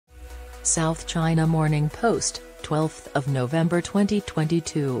South China Morning Post, 12th of November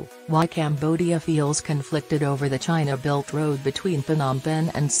 2022, Why Cambodia feels conflicted over the China-built road between Phnom Penh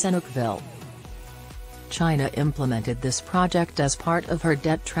and Sihanoukville. China implemented this project as part of her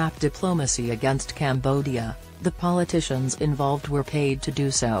debt trap diplomacy against Cambodia. The politicians involved were paid to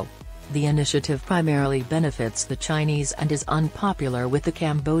do so. The initiative primarily benefits the Chinese and is unpopular with the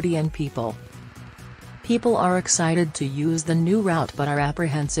Cambodian people. People are excited to use the new route but are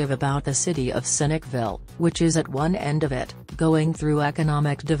apprehensive about the city of Sihanoukville, which is at one end of it, going through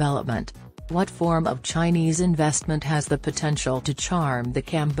economic development. What form of Chinese investment has the potential to charm the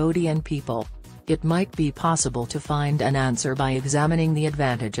Cambodian people? It might be possible to find an answer by examining the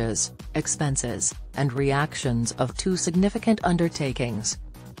advantages, expenses, and reactions of two significant undertakings.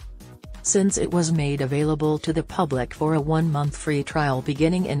 Since it was made available to the public for a one-month free trial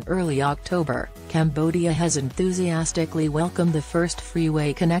beginning in early October, Cambodia has enthusiastically welcomed the first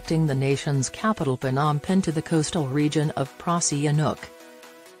freeway connecting the nation's capital Phnom Penh to the coastal region of Preah Sihanouk.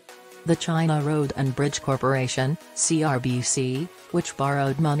 The China Road and Bridge Corporation, CRBC, which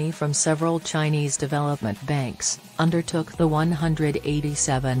borrowed money from several Chinese development banks, undertook the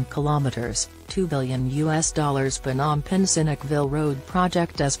 187 kilometers, $2 billion Phnom Penh-Sihanoukville road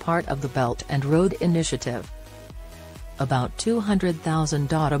project as part of the Belt and Road Initiative. About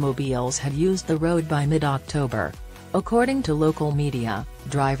 200,000 automobiles had used the road by mid-October. According to local media,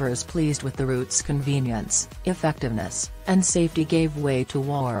 drivers pleased with the route's convenience, effectiveness, and safety gave way to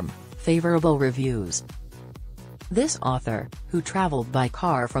warm, favorable reviews. This author, who traveled by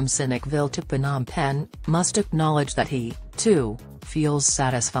car from Sihanoukville to Phnom Penh, must acknowledge that he, too, feels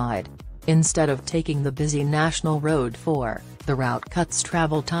satisfied. Instead of taking the busy National Road 4, the route cuts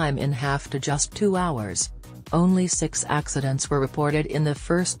travel time in half to just 2 hours. Only 6 accidents were reported in the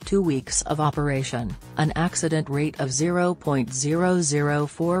first 2 weeks of operation, an accident rate of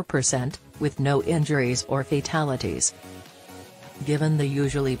 0.004%, with no injuries or fatalities. Given the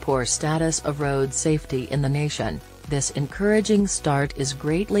usually poor status of road safety in the nation, this encouraging start is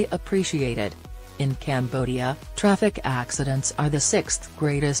greatly appreciated. In Cambodia, traffic accidents are the 6th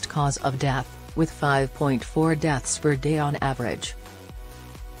greatest cause of death, with 5.4 deaths per day on average.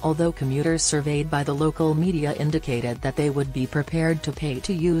 Although commuters surveyed by the local media indicated that they would be prepared to pay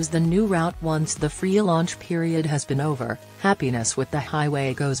to use the new route once the free launch period has been over, happiness with the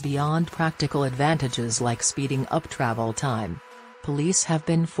highway goes beyond practical advantages like speeding up travel time. Police have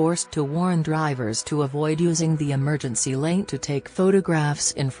been forced to warn drivers to avoid using the emergency lane to take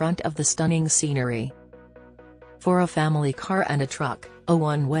photographs in front of the stunning scenery. For a family car and a truck, a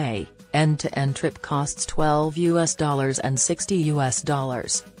one-way, end-to-end trip costs $12 and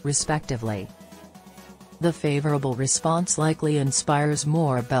 $60, respectively. The favorable response likely inspires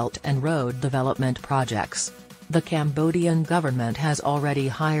more Belt and Road development projects. The Cambodian government has already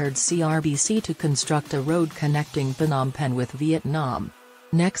hired CRBC to construct a road connecting Phnom Penh with Vietnam.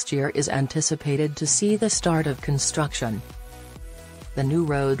 Next year is anticipated to see the start of construction. The new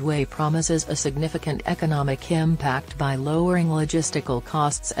roadway promises a significant economic impact by lowering logistical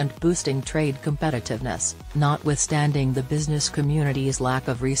costs and boosting trade competitiveness, notwithstanding the business community's lack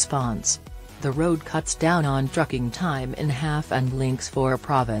of response. The road cuts down on trucking time in half and links 4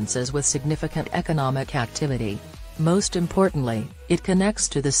 provinces with significant economic activity. Most importantly, it connects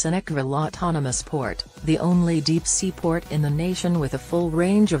to the Sihanoukville Autonomous Port, the only deep-sea port in the nation with a full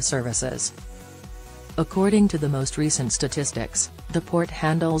range of services. According to the most recent statistics, the port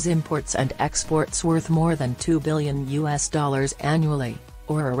handles imports and exports worth more than $2 billion annually,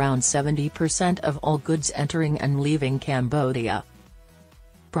 or around 70% of all goods entering and leaving Cambodia.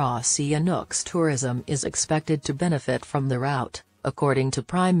 Preah Sihanouk's tourism is expected to benefit from the route, according to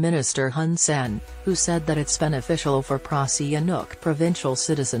Prime Minister Hun Sen, who said that it's beneficial for Preah Sihanouk provincial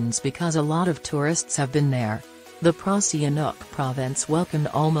citizens because a lot of tourists have been there. The Preah Sihanouk province welcomed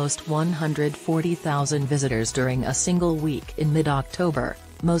almost 140,000 visitors during a single week in mid-October,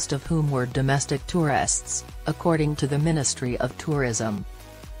 most of whom were domestic tourists, according to the Ministry of Tourism.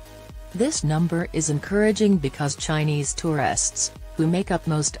 This number is encouraging because Chinese tourists, who make up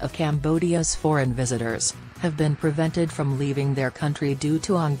most of Cambodia's foreign visitors, have been prevented from leaving their country due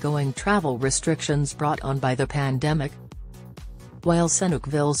to ongoing travel restrictions brought on by the pandemic. While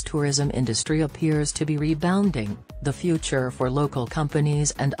Sihanoukville's tourism industry appears to be rebounding, the future for local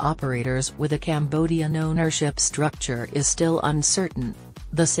companies and operators with a Cambodian ownership structure is still uncertain.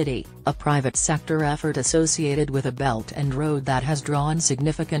 The city, a private sector effort associated with a belt and road that has drawn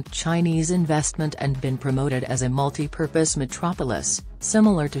significant Chinese investment and been promoted as a multi-purpose metropolis,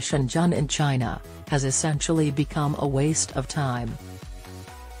 similar to Shenzhen in China, has essentially become a waste of time.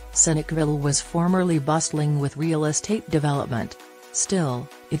 Sihanoukville was formerly bustling with real estate development. Still,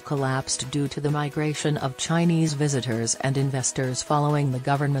 it collapsed due to the migration of Chinese visitors and investors following the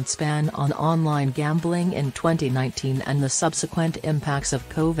government's ban on online gambling in 2019 and the subsequent impacts of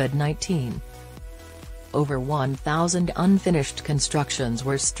COVID-19. Over 1,000 unfinished constructions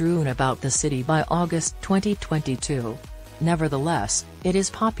were strewn about the city by August 2022. Nevertheless, it is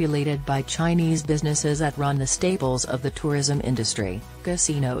populated by Chinese businesses that run the staples of the tourism industry: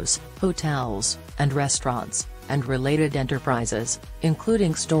 casinos, hotels, and restaurants, and related enterprises,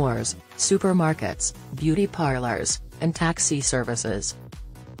 including stores, supermarkets, beauty parlors, and taxi services.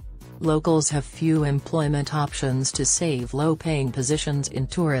 Locals have few employment options to save low-paying positions in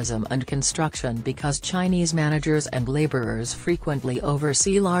tourism and construction because Chinese managers and laborers frequently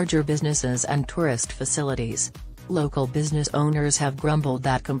oversee larger businesses and tourist facilities. Local business owners have grumbled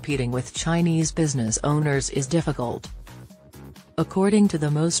that competing with Chinese business owners is difficult. According to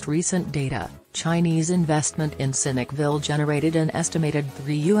the most recent data, Chinese investment in Sihanoukville generated an estimated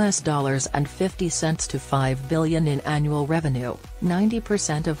 $3.50 to $5 billion in annual revenue,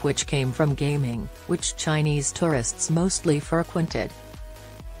 90% of which came from gaming, which Chinese tourists mostly frequented.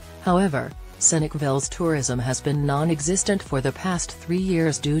 However, Sihanoukville's tourism has been non-existent for the past 3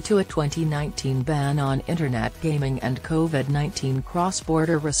 years due to a 2019 ban on internet gaming and COVID-19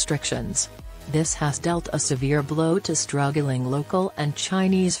 cross-border restrictions. This has dealt a severe blow to struggling local and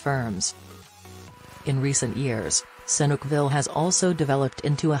Chinese firms. In recent years, Sihanoukville has also developed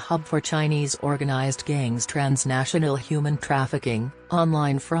into a hub for Chinese organized gangs, transnational human trafficking,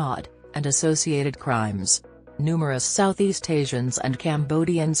 online fraud, and associated crimes. Numerous Southeast Asians and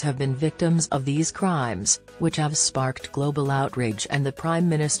Cambodians have been victims of these crimes, which have sparked global outrage and the Prime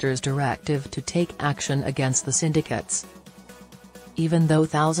Minister's directive to take action against the syndicates. Even though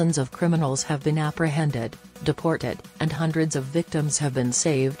thousands of criminals have been apprehended, deported, and hundreds of victims have been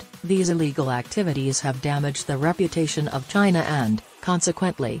saved, these illegal activities have damaged the reputation of China and,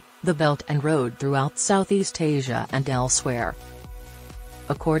 consequently, the Belt and Road throughout Southeast Asia and elsewhere.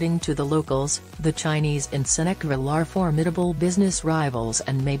 According to the locals, the Chinese in Sihanoukville are formidable business rivals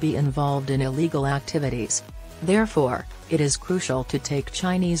and may be involved in illegal activities. Therefore, it is crucial to take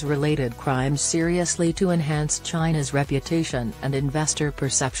Chinese-related crimes seriously to enhance China's reputation and investor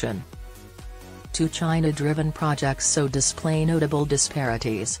perception. Two China-driven projects so display notable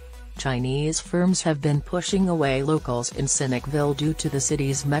disparities. Chinese firms have been pushing away locals in Sihanoukville due to the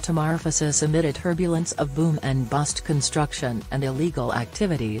city's metamorphosis amid a turbulence of boom-and-bust construction and illegal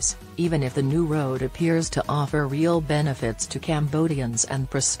activities, even if the new road appears to offer real benefits to Cambodians and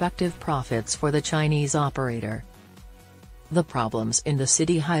prospective profits for the Chinese operator. The problems in the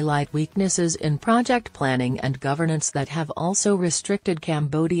city highlight weaknesses in project planning and governance that have also restricted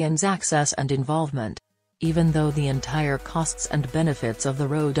Cambodians' access and involvement. Even though the entire costs and benefits of the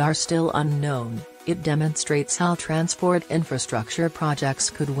road are still unknown, it demonstrates how transport infrastructure projects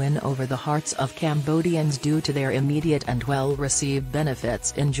could win over the hearts of Cambodians due to their immediate and well-received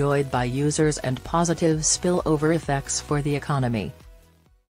benefits enjoyed by users and positive spillover effects for the economy.